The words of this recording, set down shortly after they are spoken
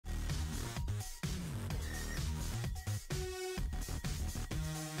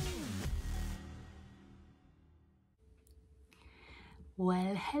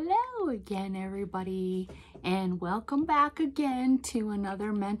Well, hello again, everybody, and welcome back again to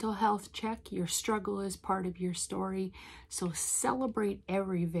another mental health check. Your struggle is part of your story, so celebrate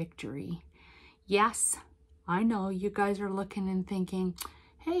every victory. Yes, I know you guys are looking and thinking,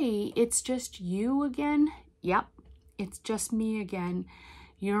 hey, it's just you again? Yep, it's just me again.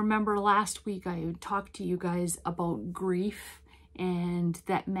 You remember last week I talked to you guys about grief and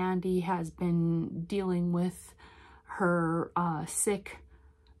that Mandy has been dealing with her sick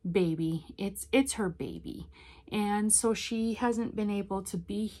baby. It's her baby, and so she hasn't been able to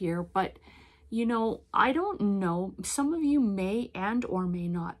be here. But you know, I don't know, some of you may and or may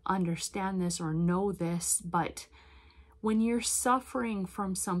not understand this or know this, but when you're suffering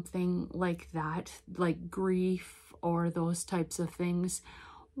from something like that, like grief or those types of things,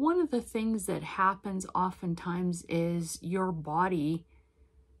 one of the things that happens oftentimes is your body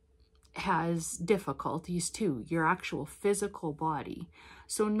has difficulties too, your actual physical body.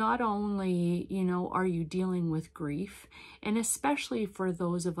 So not only, you know, are you dealing with grief, and especially for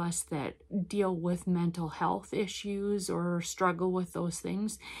those of us that deal with mental health issues or struggle with those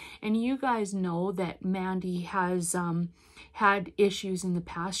things, and you guys know that Mandy has had issues in the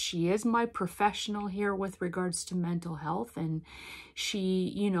past. She is my professional here with regards to mental health, and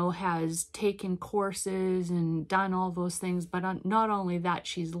she, you know, has taken courses and done all those things. But not only that,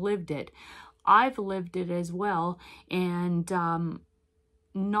 she's lived it. I've lived it as well, and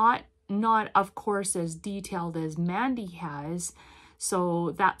not of course as detailed as Mandy has.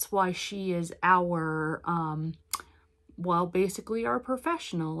 So that's why she is our well, basically our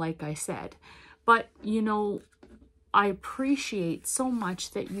professional, like I said. But you know, I appreciate so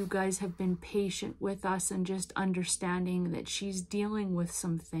much that you guys have been patient with us and just understanding that she's dealing with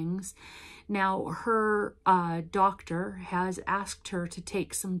some things. Now, her doctor has asked her to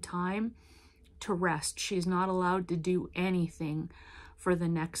take some time to rest. She's not allowed to do anything for the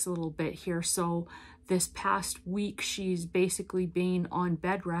next little bit here. So this past week, she's basically been on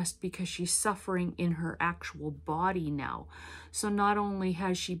bed rest because she's suffering in her actual body now. So not only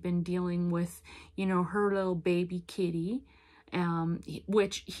has she been dealing with, you know, her little baby kitty,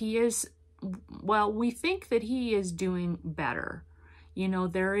 which he is, well, we think that he is doing better. You know,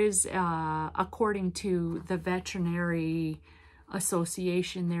 there is, according to the veterinary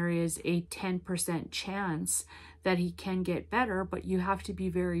association, there is a 10% chance that he can get better, but you have to be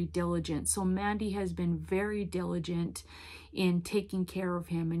very diligent. So Mandy has been very diligent in taking care of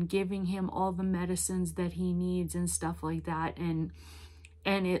him and giving him all the medicines that he needs and stuff like that. And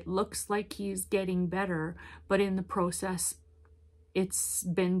it looks like he's getting better, but in the process, it's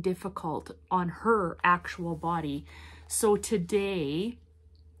been difficult on her actual body. So today,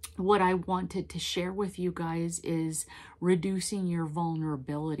 what I wanted to share with you guys is reducing your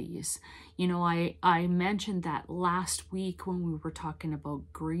vulnerabilities. You know, I mentioned that last week when we were talking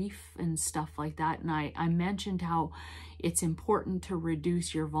about grief and stuff like that. And I mentioned how it's important to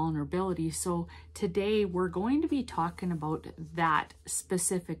reduce your vulnerabilities. So today we're going to be talking about that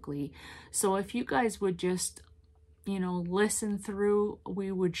specifically. So if you guys would just, you know, listen through,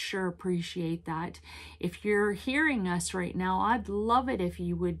 we would sure appreciate that. If you're hearing us right now, I'd love it if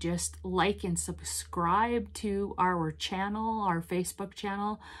you would just like and subscribe to our channel, our YouTube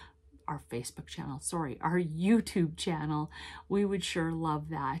channel. We would sure love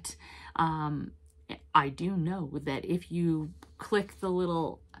that. I do know that if you click the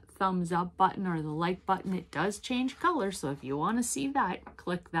little thumbs up button or the like button, it does change color. So if you want to see that,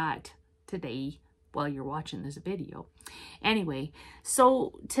 click that today while you're watching this video. Anyway,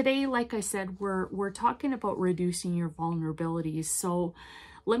 so today, like I said, we're talking about reducing your vulnerabilities. So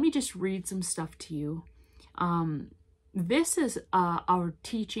let me just read some stuff to you. This is a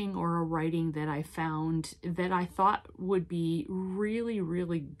teaching or a writing that I found that I thought would be really,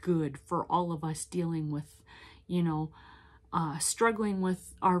 really good for all of us dealing with, you know, struggling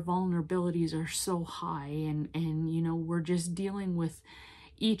with our vulnerabilities are so high, and you know, we're just dealing with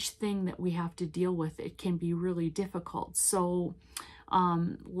each thing that we have to deal with. It can be really difficult. So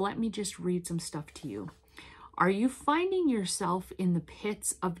let me just read some stuff to you. Are you finding yourself in the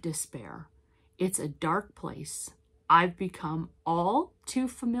pits of despair? It's a dark place I've become all too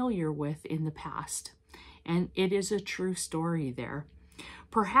familiar with in the past. And it is a true story there.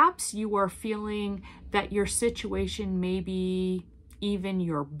 Perhaps you are feeling that your situation, maybe even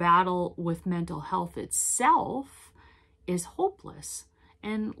your battle with mental health itself, is hopeless.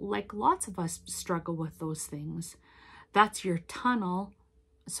 And like lots of us struggle with those things. That your tunnel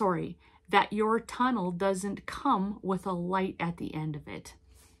doesn't come with a light at the end of it.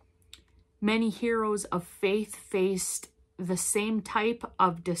 Many heroes of faith faced the same type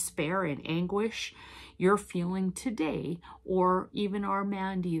of despair and anguish. you're feeling today, or even our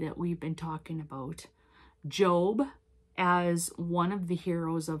Mandy that we've been talking about. Job, as one of the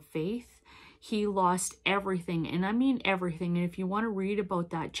heroes of faith, he lost everything, and I mean everything. And if you want to read about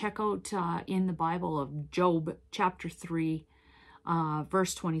that, check out in the Bible of Job chapter 3,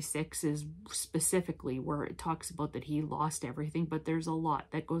 verse 26 is specifically where it talks about that he lost everything, but there's a lot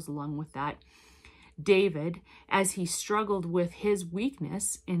that goes along with that. David, as he struggled with his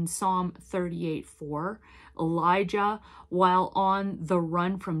weakness in Psalm 38:4, Elijah, while on the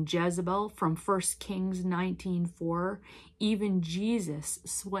run from Jezebel from 1 Kings 19:4, even Jesus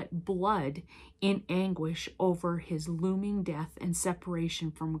sweat blood in anguish over his looming death and separation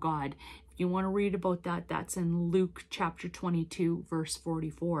from God. If you want to read about that, that's in Luke chapter 22, verse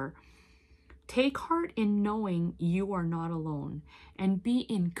 44. Take heart in knowing you are not alone, and be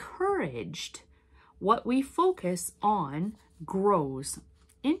encouraged. What we focus on grows.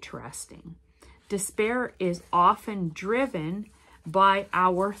 Interesting. Despair is often driven by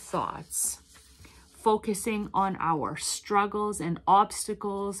our thoughts, focusing on our struggles and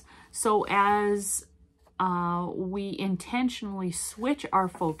obstacles. So as we intentionally switch our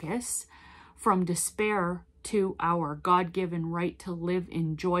focus from despair to our God-given right to live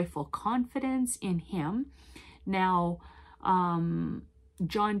in joyful confidence in Him. Now,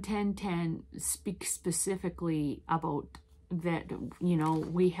 John 10:10 speaks specifically about that, you know,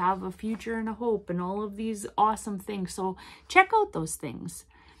 we have a future and a hope and all of these awesome things. So check out those things.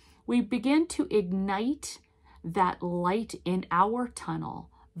 We begin to ignite that light in our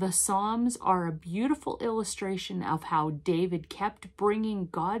tunnel. The Psalms are a beautiful illustration of how David kept bringing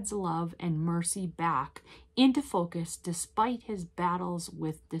God's love and mercy back into focus despite his battles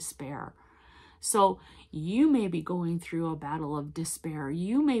with despair. So you may be going through a battle of despair.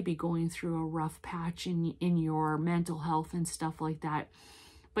 You may be going through a rough patch in your mental health and stuff like that.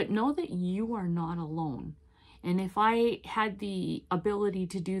 But know that you are not alone. And if I had the ability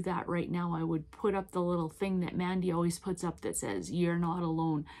to do that right now, I would put up the little thing that Mandy always puts up that says, you're not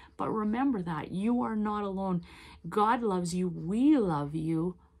alone. But remember that you are not alone. God loves you. We love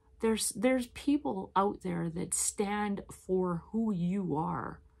you. There's people out there that stand for who you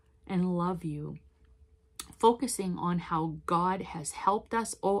are and love you. Focusing on how God has helped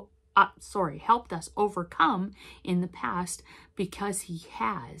us overcome in the past, because He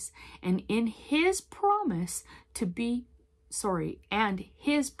has, and in His promise to be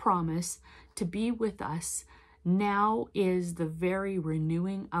with us now is the very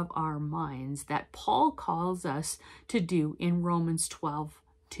renewing of our minds that Paul calls us to do in Romans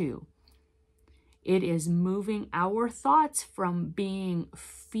 12:2. It is moving our thoughts from being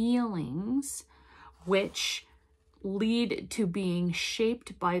feelings which lead to being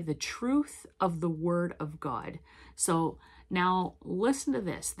shaped by the truth of the Word of God. So now listen to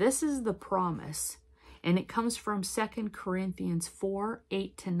this. This is the promise, and it comes from 2 Corinthians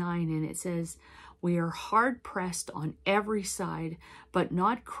 4:8-9, and it says, we are hard pressed on every side, but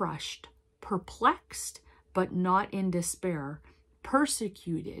not crushed, perplexed, but not in despair,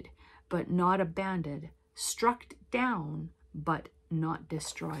 persecuted, but not abandoned, struck down, but not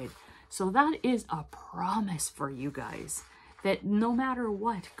destroyed. So that is a promise for you guys, that no matter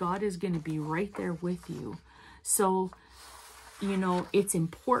what, God is going to be right there with you. So, you know, it's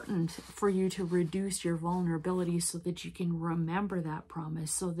important for you to reduce your vulnerability so that you can remember that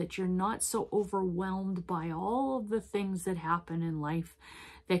promise, so that you're not so overwhelmed by all of the things that happen in life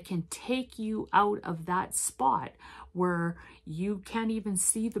that can take you out of that spot where you can't even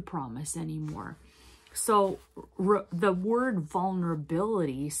see the promise anymore. So the word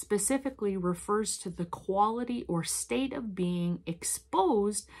vulnerability specifically refers to the quality or state of being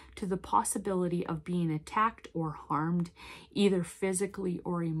exposed to the possibility of being attacked or harmed, either physically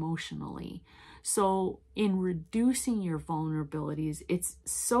or emotionally. So in reducing your vulnerabilities, it's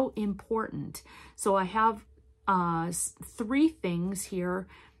so important. So I have 3 things here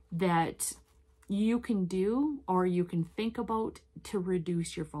that you can do or you can think about to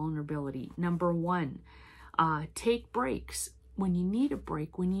reduce your vulnerability. Number 1, take breaks. When you need a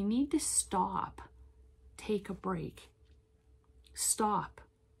break, when you need to stop, take a break. Stop.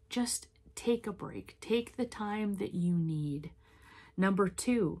 Just take a break. Take the time that you need. Number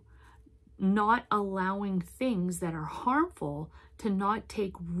 2, not allowing things that are harmful to not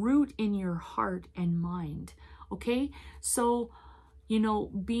take root in your heart and mind. Okay? So, you know,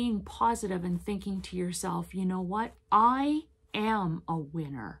 being positive and thinking to yourself, you know what? I am a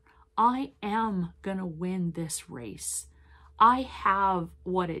winner. I am going to win this race. I have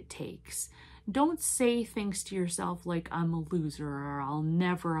what it takes. Don't say things to yourself like, I'm a loser or I'll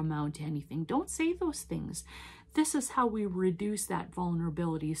never amount to anything. Don't say those things. This is how we reduce that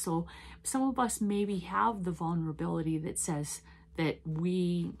vulnerability. So some of us maybe have the vulnerability that says that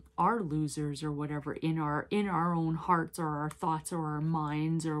we are losers or whatever in our own hearts or our thoughts or our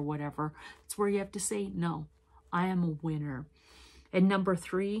minds or whatever. It's where you have to say, no, I am a winner. And number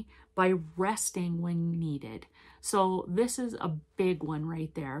 3, by resting when needed. So this is a big one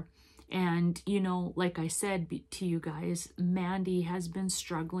right there. And, you know, like I said to you guys, Mandy has been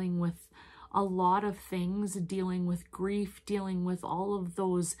struggling with a lot of things, dealing with grief, dealing with all of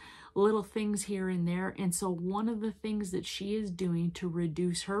those little things here and there. And so one of the things that she is doing to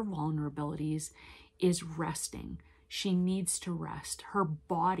reduce her vulnerabilities is resting. She needs to rest. Her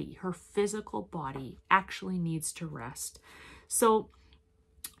body, her physical body actually needs to rest. So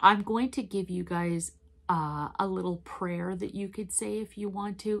I'm going to give you guys a little prayer that you could say if you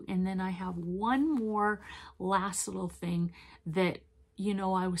want to. And then I have one more last little thing that, you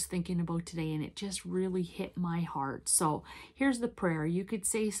know, I was thinking about today and it just really hit my heart. So here's the prayer. You could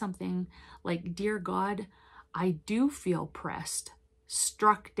say something like, Dear God, I do feel pressed,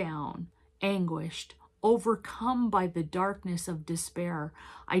 struck down, anguished, overcome by the darkness of despair.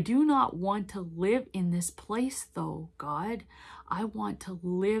 I do not want to live in this place though, God. I want to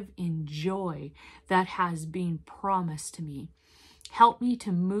live in joy that has been promised to me. Help me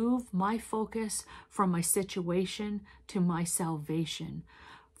to move my focus from my situation to my salvation,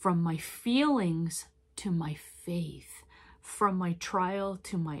 from my feelings to my faith, from my trial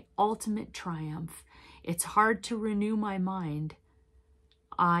to my ultimate triumph. It's hard to renew my mind.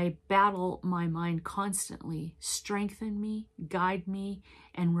 I battle my mind constantly. Strengthen me, guide me,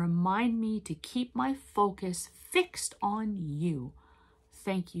 and remind me to keep my focus fixed on you.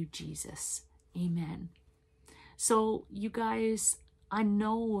 Thank you, Jesus. Amen. So you guys, I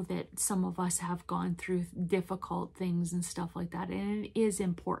know that some of us have gone through difficult things and stuff like that, and it is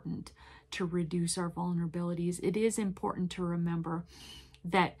important to reduce our vulnerabilities. It is important to remember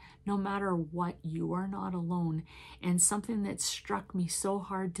that no matter what, you are not alone. And something that struck me so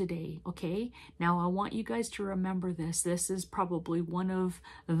hard today, okay? Now I want you guys to remember this. This is probably one of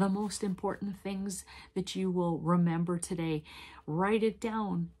the most important things that you will remember today. Write it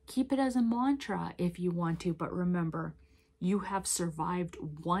down. Keep it as a mantra if you want to, but remember, you have survived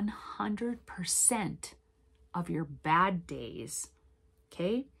 100% of your bad days,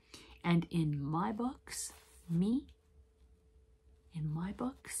 okay? And in my books, in my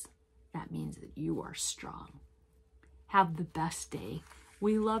books, that means that you are strong. Have the best day.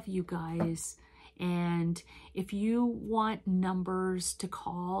 We love you guys. And if you want numbers to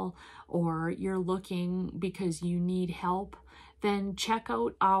call or you're looking because you need help, then check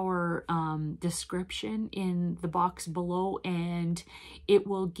out our description in the box below and it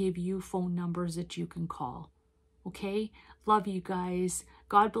will give you phone numbers that you can call. Okay? Love you guys.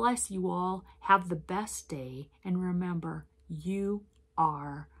 God bless you all. Have the best day. And remember, you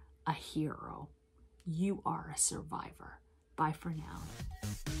are a hero. You are a survivor. Bye for now.